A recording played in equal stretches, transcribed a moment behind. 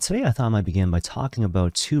Today, I thought I might begin by talking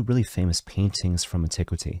about two really famous paintings from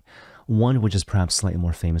antiquity, one which is perhaps slightly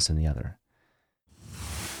more famous than the other.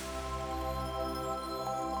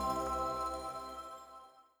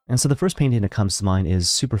 And so the first painting that comes to mind is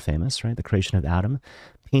super famous, right? The Creation of Adam,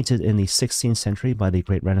 painted in the 16th century by the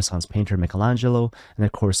great Renaissance painter Michelangelo, and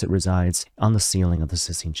of course it resides on the ceiling of the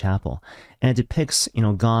Sistine Chapel. And it depicts,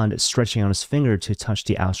 God stretching out his finger to touch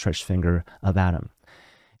the outstretched finger of Adam.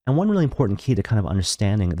 And one really important key to kind of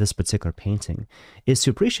understanding this particular painting is to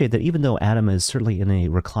appreciate that even though Adam is certainly in a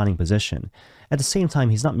reclining position, at the same time,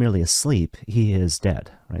 he's not merely asleep, he is dead,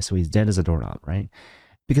 right? So he's dead as a doorknob, right?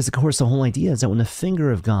 Because, of course, the whole idea is that when the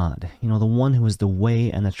finger of God, the one who is the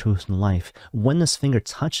way and the truth and life, when this finger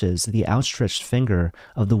touches the outstretched finger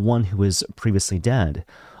of the one who is previously dead,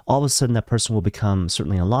 all of a sudden that person will become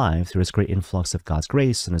certainly alive through his great influx of God's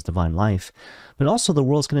grace and his divine life, but also the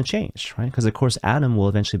world's going to change, right? Because, of course, Adam will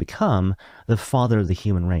eventually become the father of the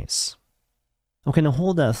human race. Okay, now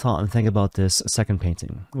hold that thought and think about this second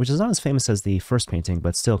painting, which is not as famous as the first painting,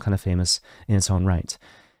 but still kind of famous in its own right.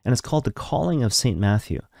 And it's called The Calling of St.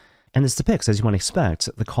 Matthew. And this depicts, as you might expect,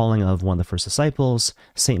 the calling of one of the first disciples,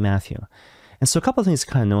 St. Matthew. And so a couple of things to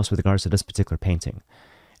kind of notice with regards to this particular painting.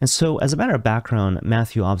 And so as a matter of background,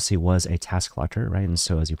 Matthew obviously was a tax collector, right? And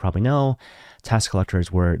so as you probably know, tax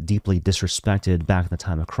collectors were deeply disrespected back in the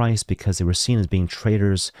time of Christ because they were seen as being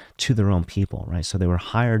traitors to their own people, right? So they were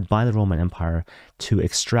hired by the Roman Empire to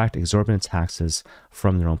extract exorbitant taxes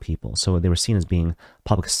from their own people. So they were seen as being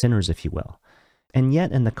public sinners, if you will. And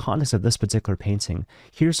yet, in the context of this particular painting,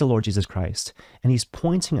 here's the Lord Jesus Christ, and he's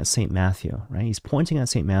pointing at St. Matthew, right? He's pointing at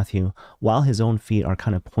St. Matthew while his own feet are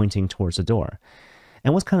kind of pointing towards the door.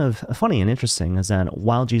 And what's kind of funny and interesting is that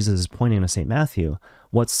while Jesus is pointing to St. Matthew,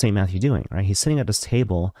 what's St. Matthew doing, right? He's sitting at this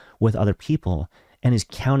table with other people, and he's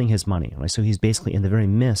counting his money, right? So he's basically in the very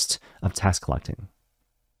midst of tax collecting.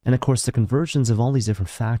 And of course, the convergence of all these different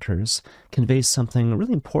factors conveys something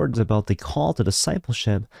really important about the call to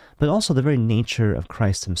discipleship, but also the very nature of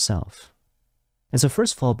Christ himself. And so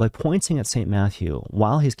first of all, by pointing at St. Matthew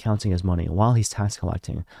while he's counting his money, while he's tax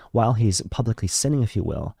collecting, while he's publicly sinning, if you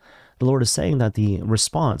will, the Lord is saying that the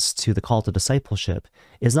response to the call to discipleship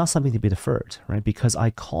is not something to be deferred, right? Because I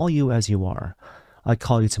call you as you are. I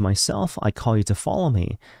call you to myself, I call you to follow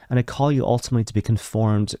me, and I call you ultimately to be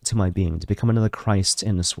conformed to my being, to become another Christ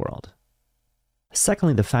in this world.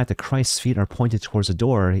 Secondly, the fact that Christ's feet are pointed towards the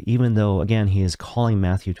door, even though, again, he is calling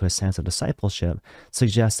Matthew to a sense of discipleship,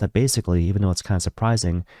 suggests that basically, even though it's kind of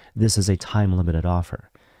surprising, this is a time-limited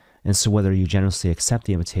offer. And so whether you generously accept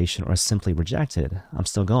the invitation or simply reject it, I'm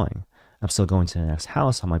still going. I'm still going to the next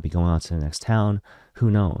house. I might be going out to the next town.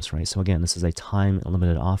 Who knows, right? So again, this is a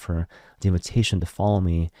time-limited offer, the invitation to follow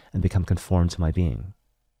me and become conformed to my being.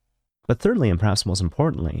 But thirdly, and perhaps most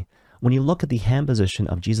importantly, when you look at the hand position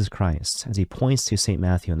of Jesus Christ as he points to St.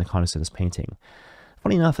 Matthew in the context of this painting,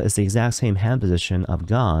 funny enough, it's the exact same hand position of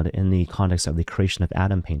God in the context of the Creation of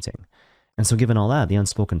Adam painting. And so given all that, the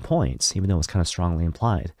unspoken point, even though it's kind of strongly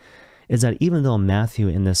implied, is that even though Matthew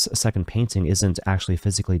in this second painting isn't actually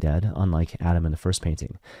physically dead, unlike Adam in the first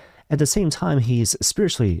painting, at the same time, he's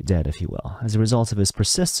spiritually dead, if you will, as a result of his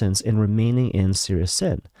persistence in remaining in serious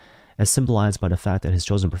sin, as symbolized by the fact that his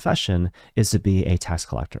chosen profession is to be a tax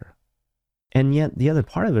collector. And yet, the other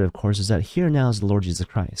part of it, of course, is that here now is the Lord Jesus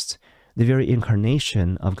Christ, the very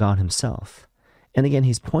incarnation of God himself. And again,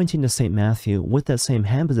 he's pointing to St. Matthew with that same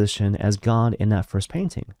hand position as God in that first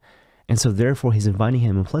painting. And so therefore, he's inviting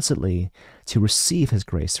him implicitly to receive his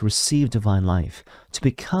grace, to receive divine life, to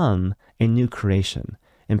become a new creation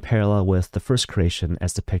in parallel with the first creation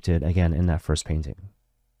as depicted again in that first painting.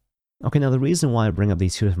 Okay, now the reason why I bring up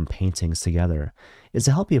these two different paintings together is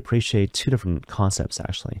to help you appreciate two different concepts,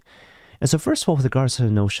 actually. And so first of all, with regards to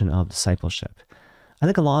the notion of discipleship, I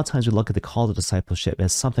think a lot of times we look at the call to discipleship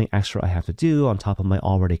as something extra I have to do on top of my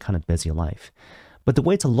already kind of busy life. But the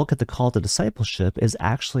way to look at the call to discipleship is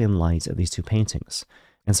actually in light of these two paintings.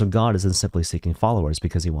 And so God isn't simply seeking followers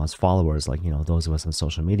because he wants followers like, those of us on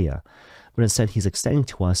social media. But instead, he's extending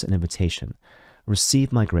to us an invitation.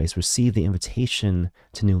 Receive my grace, receive the invitation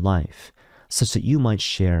to new life, such that you might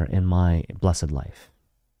share in my blessed life.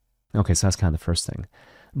 Okay, so that's kind of the first thing.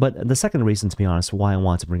 But the second reason, to be honest, why I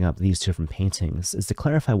want to bring up these two different paintings is to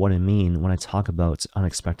clarify what I mean when I talk about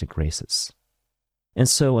unexpected graces. And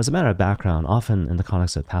so, as a matter of background, often in the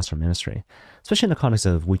context of pastoral ministry, especially in the context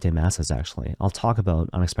of weekday masses, actually, I'll talk about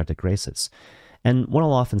unexpected graces. And what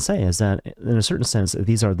I'll often say is that, in a certain sense,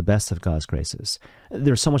 these are the best of God's graces.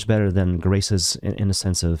 They're so much better than graces in the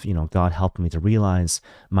sense of, God helping me to realize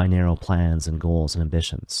my narrow plans and goals and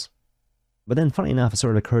ambitions. But then, funny enough, it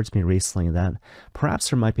sort of occurred to me recently that perhaps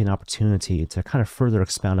there might be an opportunity to kind of further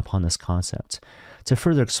expound upon this concept, to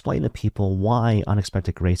further explain to people why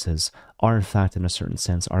unexpected graces are, in fact, in a certain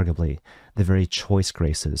sense, arguably, the very choice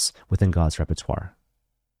graces within God's repertoire.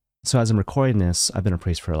 So as I'm recording this, I've been a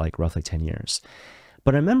priest for like roughly 10 years.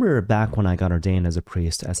 But I remember back when I got ordained as a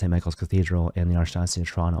priest at St. Michael's Cathedral in the Archdiocese of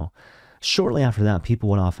Toronto, shortly after that, people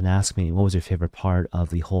would often ask me, what was your favorite part of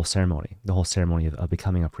the whole ceremony of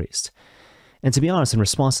becoming a priest? And to be honest, in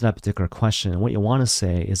response to that particular question, what you want to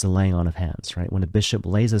say is the laying on of hands, right? When the bishop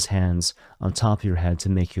lays his hands on top of your head to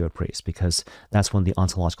make you a priest, because that's when the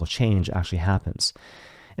ontological change actually happens.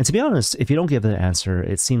 And to be honest, if you don't give the answer,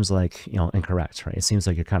 it seems like, incorrect, right? It seems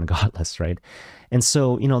like you're kind of godless, right? And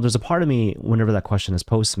so, there's a part of me, whenever that question is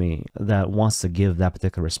posed to me, that wants to give that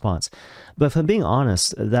particular response. But if I'm being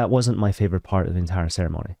honest, that wasn't my favorite part of the entire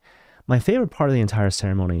ceremony. My favorite part of the entire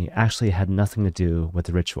ceremony actually had nothing to do with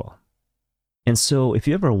the ritual. And so if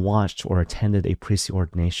you ever watched or attended a priestly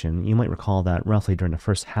ordination, you might recall that roughly during the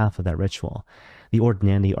first half of that ritual, the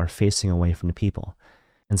ordinandi are facing away from the people.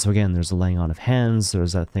 And so again, there's the laying on of hands,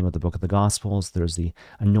 there's that thing with the Book of the Gospels, there's the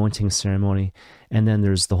anointing ceremony, and then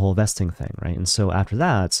there's the whole vesting thing, right? And so after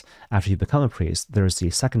that, after you become a priest, there's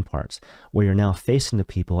the second part, where you're now facing the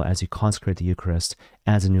people as you consecrate the Eucharist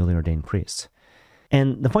as a newly ordained priest.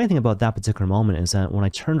 And the funny thing about that particular moment is that when I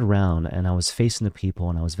turned around and I was facing the people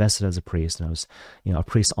and I was vested as a priest, and I was, a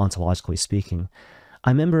priest ontologically speaking,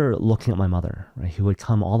 I remember looking at my mother, right, who had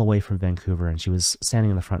come all the way from Vancouver, and she was standing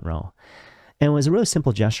in the front row. And it was a really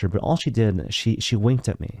simple gesture, but all she did, she winked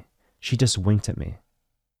at me. She just winked at me.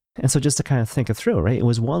 And so just to kind of think it through, right, it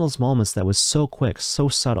was one of those moments that was so quick, so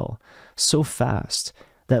subtle, so fast,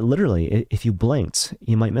 that literally, if you blinked,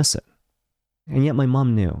 you might miss it. And yet my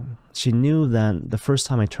mom knew. She knew that the first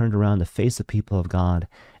time I turned around to face the people of God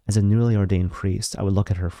as a newly ordained priest, I would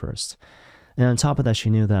look at her first. And on top of that,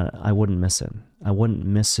 she knew that I wouldn't miss it. I wouldn't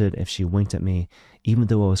miss it if she winked at me, even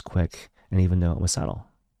though it was quick and even though it was subtle.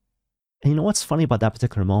 And what's funny about that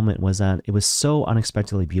particular moment was that it was so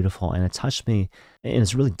unexpectedly beautiful, and it touched me in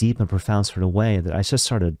this really deep and profound sort of way that I just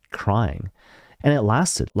started crying. And it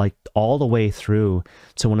lasted like all the way through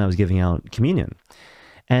to when I was giving out communion.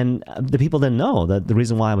 And the people didn't know that the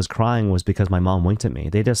reason why I was crying was because my mom winked at me.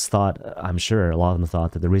 They just thought, I'm sure a lot of them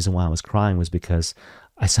thought that the reason why I was crying was because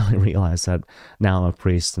I suddenly realized that now I'm a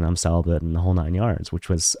priest and I'm celibate and the whole 9 yards, which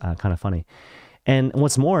was kind of funny. And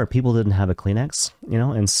what's more, people didn't have a Kleenex,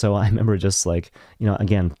 and so I remember just like,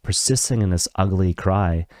 again, persisting in this ugly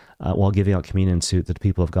cry while giving out communion to the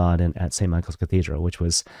people of God at St. Michael's Cathedral, which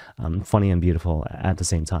was funny and beautiful at the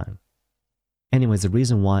same time. Anyways, the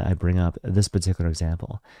reason why I bring up this particular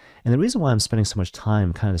example, and the reason why I'm spending so much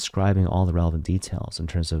time kind of describing all the relevant details in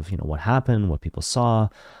terms of, what happened, what people saw,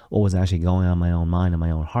 what was actually going on in my own mind and my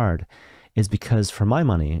own heart, is because for my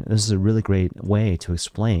money, this is a really great way to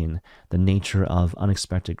explain the nature of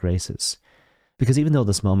unexpected graces. Because even though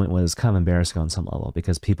this moment was kind of embarrassing on some level,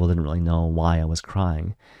 because people didn't really know why I was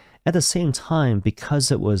crying, at the same time, because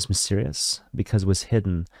it was mysterious, because it was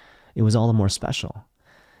hidden, it was all the more special.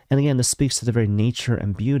 And again, this speaks to the very nature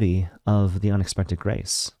and beauty of the unexpected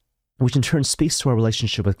grace, which in turn speaks to our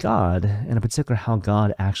relationship with God, and in particular how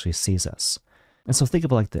God actually sees us. And so think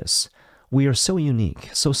of it like this. We are so unique,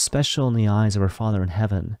 so special in the eyes of our Father in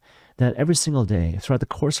heaven, that every single day, throughout the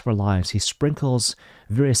course of our lives, He sprinkles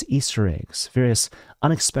various Easter eggs, various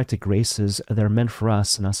unexpected graces that are meant for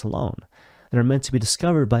us and us alone, that are meant to be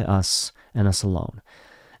discovered by us and us alone.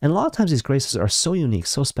 And a lot of times these graces are so unique,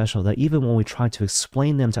 so special, that even when we try to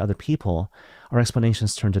explain them to other people, our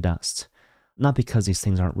explanations turn to dust. Not because these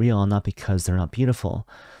things aren't real, not because they're not beautiful,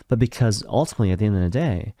 but because ultimately, at the end of the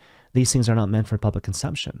day, these things are not meant for public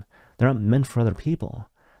consumption. They're not meant for other people.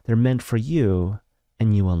 They're meant for you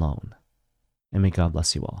and you alone. And may God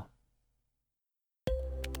bless you all.